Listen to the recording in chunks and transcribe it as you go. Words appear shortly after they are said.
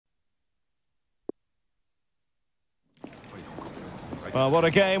Well, what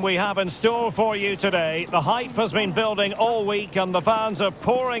a game we have in store for you today. The hype has been building all week and the fans are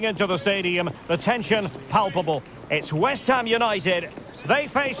pouring into the stadium. The tension palpable. It's West Ham United. They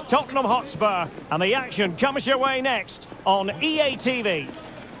face Tottenham Hotspur and the action comes your way next on EA TV.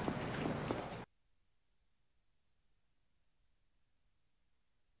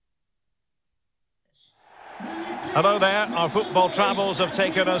 Hello there, our football travels have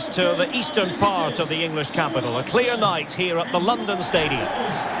taken us to the eastern part of the English capital. A clear night here at the London Stadium.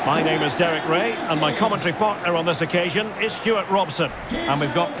 My name is Derek Ray and my commentary partner on this occasion is Stuart Robson. And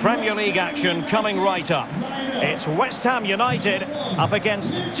we've got Premier League action coming right up. It's West Ham United up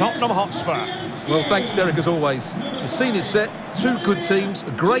against Tottenham Hotspur. Well, thanks Derek as always. The scene is set, two good teams,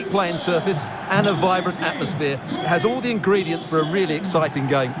 a great playing surface and a vibrant atmosphere. It has all the ingredients for a really exciting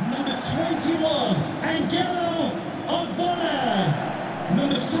game. Number 21, Angelo Ogbonna.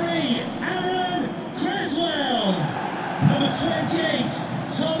 Number 3, Aaron Creswell. Number 28,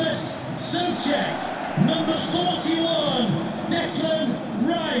 Thomas Souček. Number 41, Declan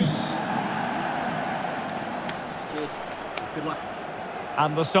Rice. Good luck.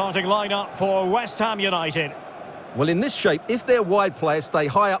 And the starting lineup for West Ham United. Well, in this shape, if their wide players stay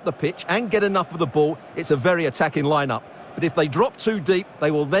high up the pitch and get enough of the ball, it's a very attacking lineup. But if they drop too deep,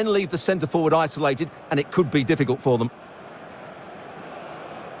 they will then leave the centre-forward isolated, and it could be difficult for them.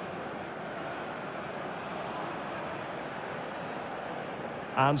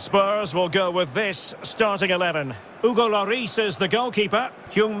 And Spurs will go with this starting 11. Hugo Lloris is the goalkeeper.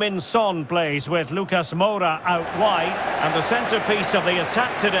 Heung-min Son plays with Lucas Moura out wide. And the centrepiece of the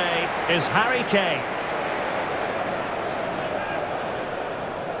attack today is Harry Kane.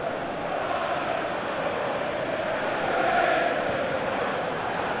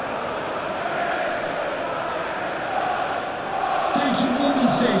 Thank you, London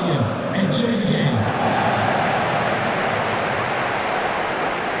Stadium. Enjoy the game.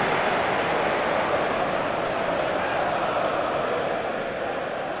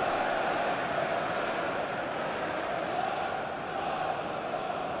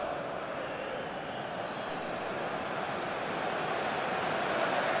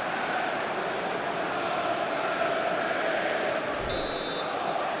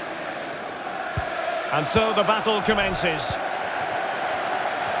 And so the battle commences.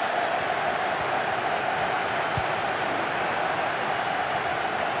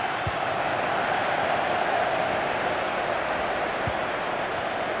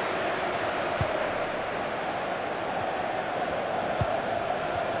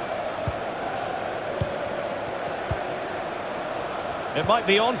 It might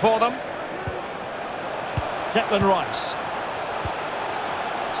be on for them. Declan Rice.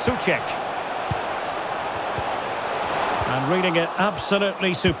 Souček. And reading it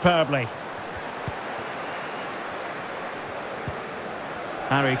absolutely superbly.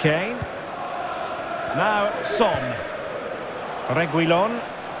 Harry Kane. Now Son. Reguilon.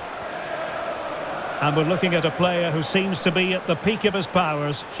 And we're looking at a player who seems to be at the peak of his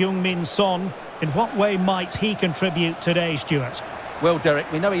powers, Heung-min Son. In what way might he contribute today, Stuart? Well,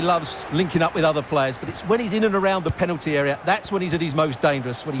 Derek, we know he loves linking up with other players, but it's when he's in and around the penalty area, that's when he's at his most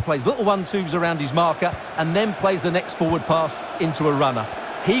dangerous, when he plays little 1-2s around his marker and then plays the next forward pass into a runner.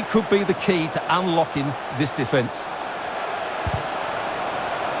 He could be the key to unlocking this defence.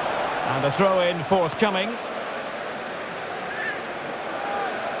 And a throw-in forthcoming.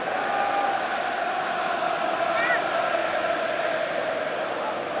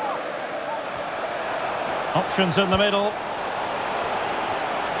 Options in the middle.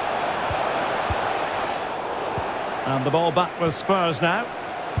 And the ball back with Spurs now.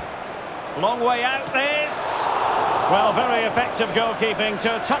 Long way out this. Well, very effective goalkeeping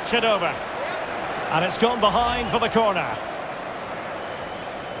to touch it over. And it's gone behind for the corner.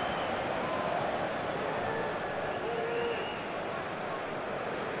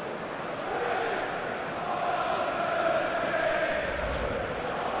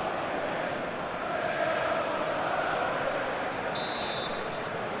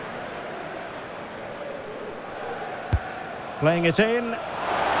 Playing it in.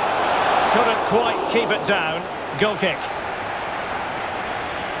 Couldn't quite keep it down. Goal kick.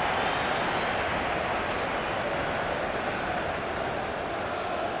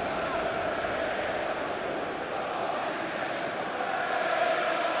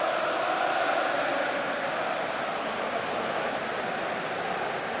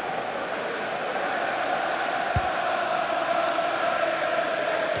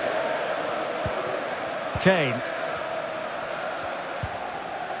 Kane.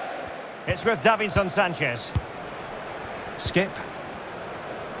 It's with Davinson Sanchez. Skip.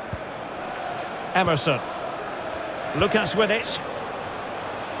 Emerson. Lucas with it.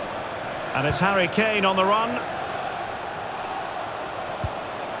 And it's Harry Kane on the run.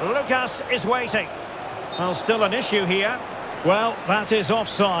 Lucas is waiting. Well, still an issue here. Well, that is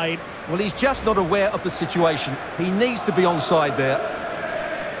offside. Well, he's just not aware of the situation. He needs to be onside there.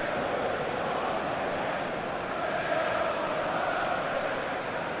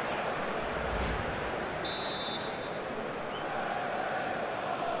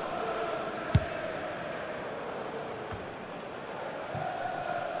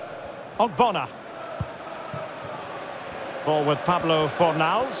 Ogbonna. Ball with Pablo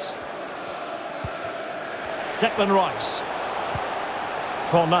Fornals. Declan Rice.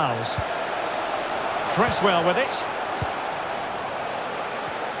 Fornals. Cresswell with it.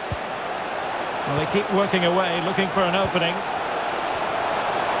 Well, they keep working away, looking for an opening.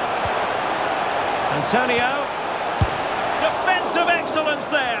 Antonio. Defensive excellence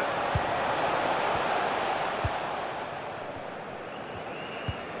there.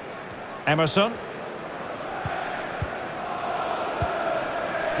 Emerson.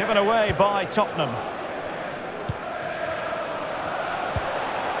 Given away by Tottenham.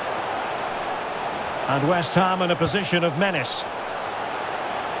 And West Ham in a position of menace.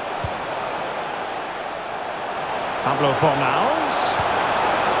 Pablo Fornals.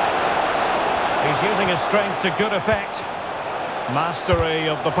 He's using his strength to good effect. Mastery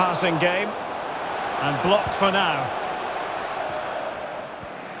of the passing game. And blocked for now.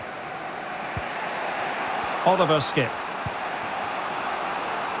 Oliver Skip.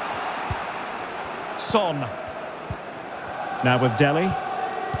 Son. Now with Delhi.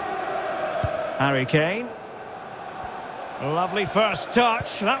 Harry Kane. Lovely first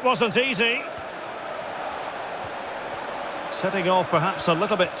touch. That wasn't easy. Setting off perhaps a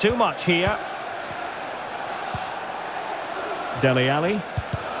little bit too much here. Dele Alli.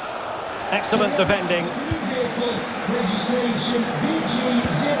 Excellent defending. Registration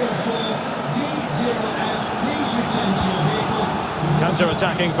BG04D0F. Please return to your vehicle.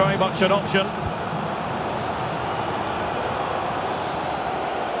 Counter-attacking, very much an option.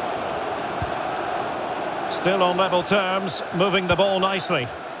 Still on level terms, moving the ball nicely.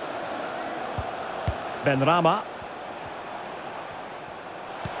 Benrahma.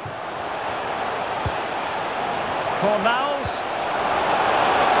 Fornals.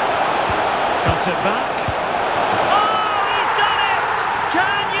 Cuts it back. Oh, he's done it!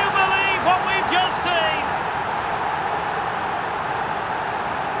 Can you believe what we've just seen?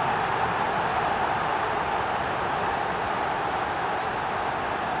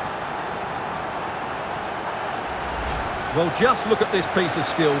 Well, just look at this piece of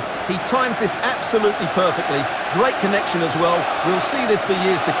skill. He times this absolutely perfectly. Great connection as well. We'll see this for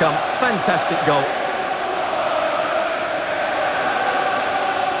years to come. Fantastic goal.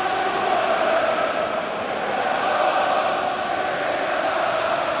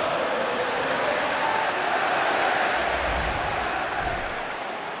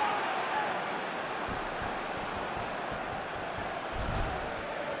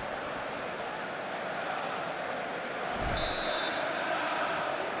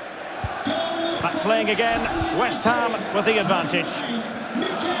 Back playing again, West Ham with the advantage.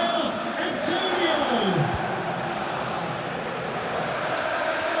 Mikel Antonio.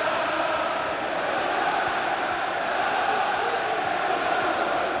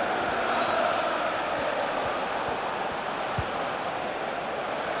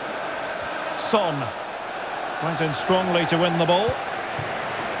 Son went in strongly to win the ball.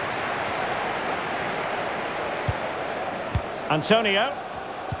 Antonio.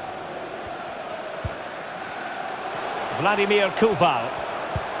 Vladimir Koval.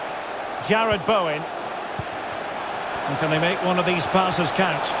 Jared Bowen. And can they make one of these passes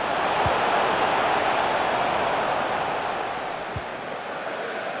count?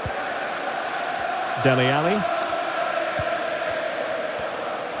 Dele Alli.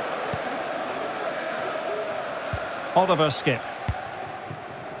 Oliver Skip.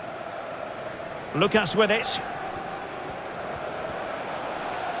 Lucas with it.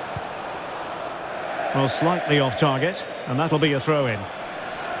 Well, slightly off target, and that'll be a throw-in.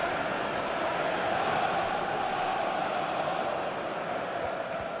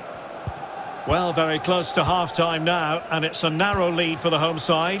 Well, very close to half-time now, and it's a narrow lead for the home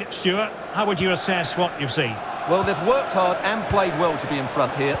side. Stuart, how would you assess what you've seen? Well, they've worked hard and played well to be in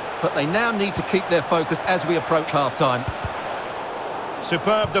front here, but they now need to keep their focus as we approach half-time.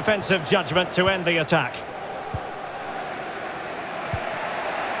 Superb defensive judgment to end the attack.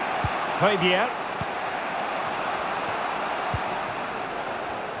 Højbjerg.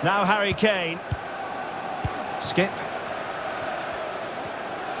 Now Harry Kane. Skip.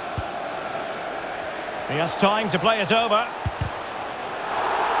 He has time to play it over.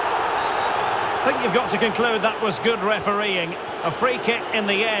 I think you've got to conclude that was good refereeing. A free kick in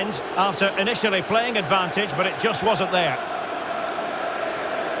the end after initially playing advantage, but it just wasn't there.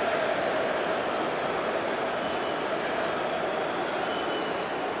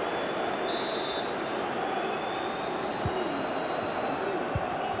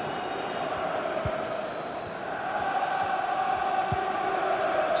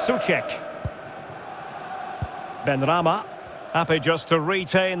 Souček. Benrahma, happy just to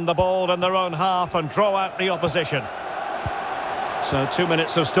retain the ball in their own half and draw out the opposition. So 2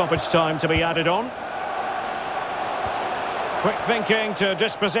 minutes of stoppage time to be added on. Quick thinking to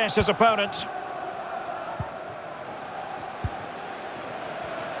dispossess his opponent.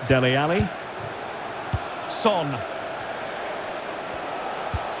 Dele Alli. Son.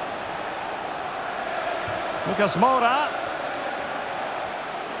 Lucas Moura.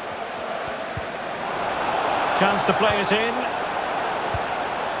 Chance to play it in.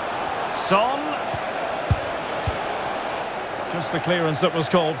 Son. Just the clearance that was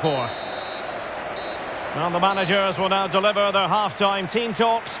called for. And the managers will now deliver their half-time team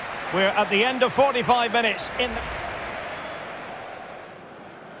talks. We're at the end of 45 minutes in the...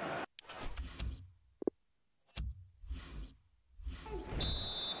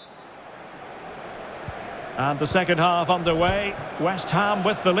 And the second half underway. West Ham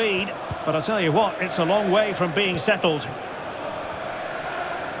with the lead. But I tell you what, it's a long way from being settled.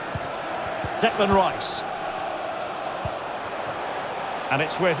 Declan Rice. And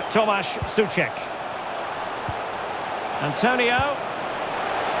it's with Tomasz Souček. Antonio.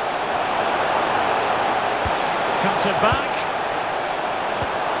 Cuts it back.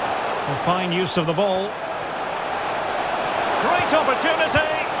 A fine use of the ball. Great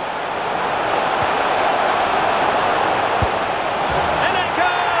opportunity.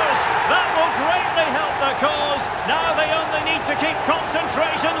 Help their cause. Now they only need to keep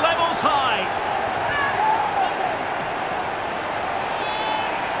concentration levels high.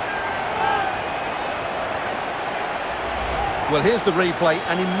 Well, here's the replay,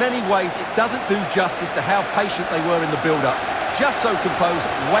 and in many ways it doesn't do justice to how patient they were in the build-up. Just so composed,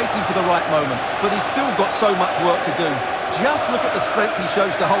 waiting for the right moment. But he's still got so much work to do. Just look at the strength he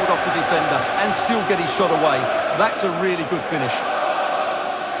shows to hold off the defender and still get his shot away. That's a really good finish.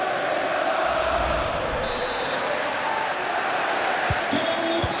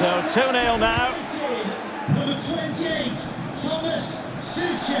 So 2-0 now. Number 28, Tomasz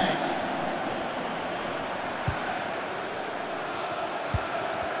Souček.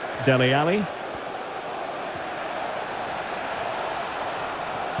 Dele Alli.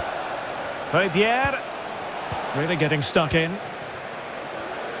 Pierre. Really getting stuck in.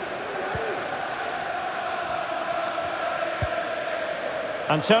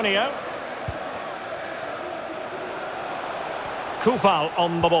 Antonio. Kufal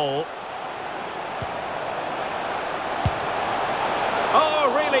on the ball.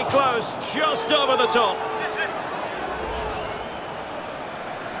 Oh, really close, just over the top.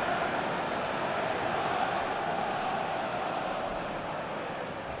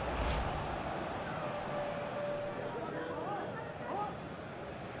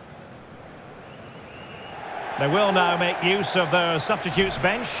 They will now make use of their substitutes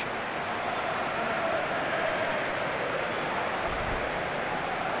bench.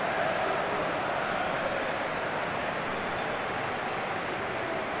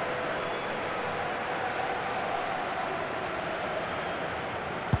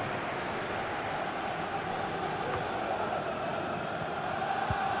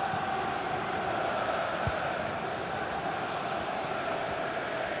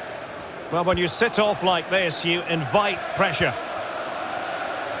 Well, when you sit off like this, you invite pressure.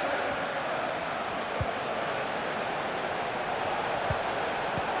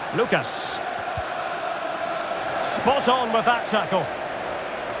 Lucas. Spot on with that tackle.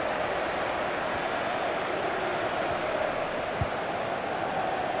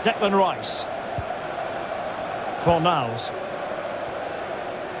 Declan Rice. Fornals.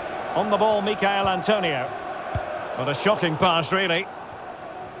 On the ball, Michail Antonio. What a shocking pass, really.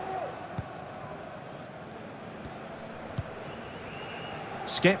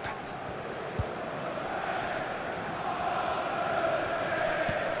 Skip.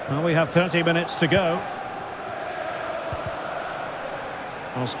 Well, we have 30 minutes to go.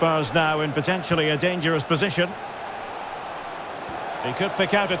 Well, Spurs now in potentially a dangerous position. He could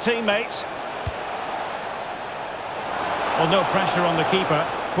pick out a teammate. Well, no pressure on the keeper.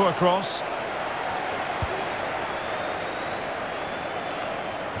 Poor cross.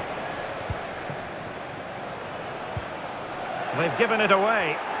 They've given it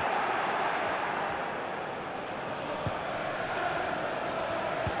away.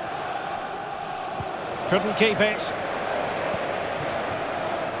 Couldn't keep it.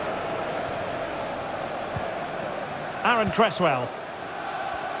 Aaron Cresswell.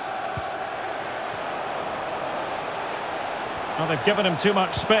 Well, they've given him too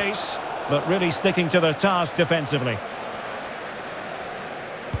much space, but really sticking to their task defensively.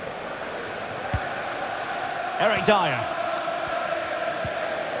 Eric Dyer.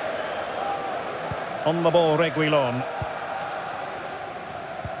 On the ball, Reguilon.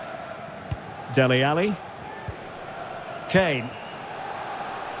 Dele Alli. Kane.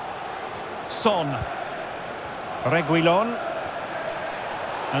 Son. Reguilon.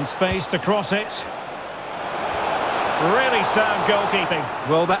 And space to cross it. Really sound goalkeeping.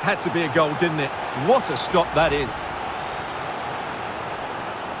 Well, that had to be a goal, didn't it? What a stop that is.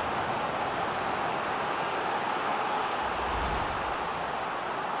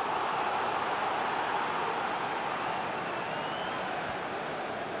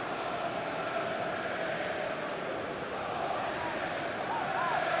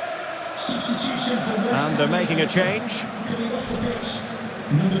 Substitution for West And they're making a change. Coming off the pitch,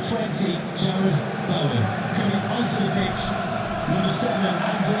 number 20, Jared Bowen. Coming onto the pitch, number 7,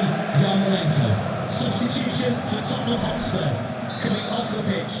 Andriy Yarmolenko. Substitution for Tottenham Hotspur. Coming off the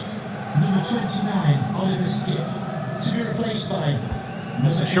pitch, number 29, Oliver Skip. To be replaced by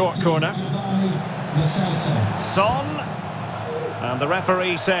It's a short corner. Giovanni Lo Celso. Son. And the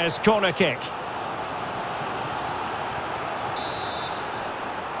referee says corner kick.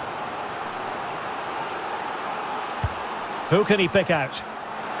 Who can he pick out?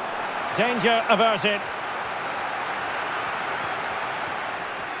 Danger averted.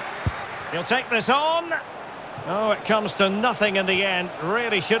 He'll take this on. Oh, it comes to nothing in the end.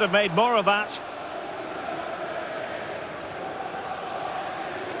 Really should have made more of that.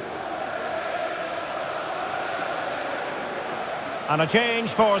 And a change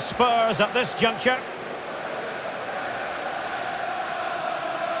for Spurs at this juncture.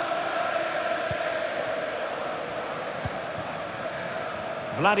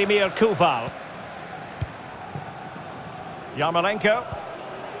 Vladimir Koval. Yarmolenko.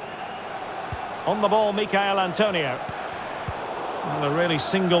 On the ball, Michail Antonio. And a really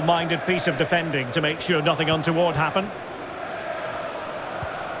single-minded piece of defending to make sure nothing untoward happened.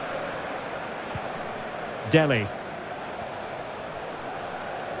 Dele.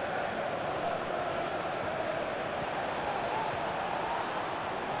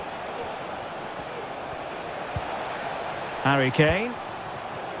 Harry Kane.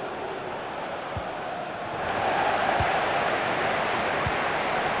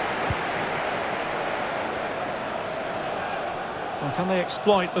 Well, can they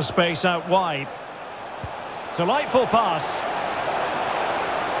exploit the space out wide? Delightful pass.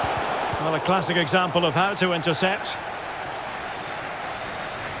 Well, a classic example of how to intercept.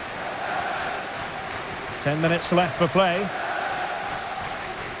 10 minutes left for play.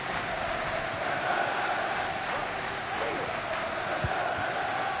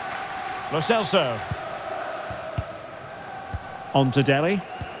 Lo Celso. On to Dele.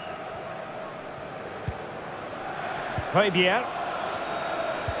 Højbjerg.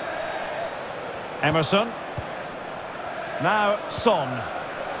 Emerson. Now Son.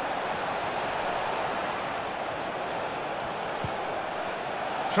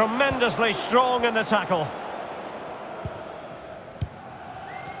 Tremendously strong in the tackle.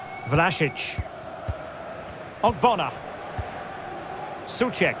 Vlasic. Ogbonna.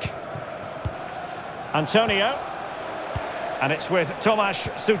 Souček. Antonio. And it's with Tomáš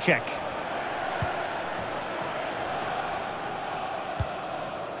Souček.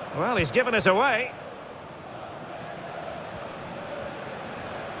 Well, he's given us away.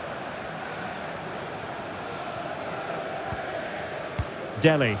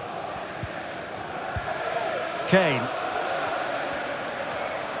 Dele. Kane.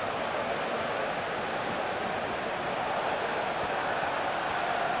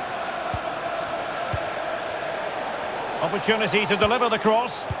 Opportunity to deliver the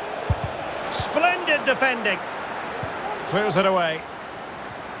cross. Splendid defending. Clears it away.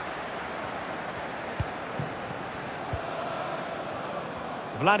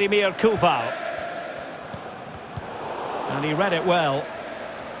 Vladimir Koval. And he read it well.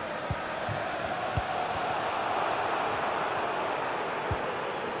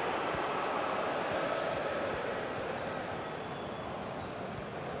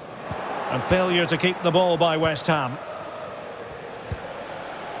 And failure to keep the ball by West Ham.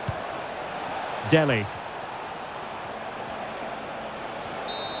 Dele.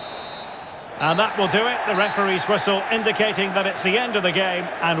 And that will do it. The referee's whistle indicating that it's the end of the game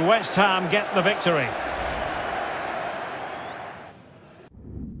and West Ham get the victory.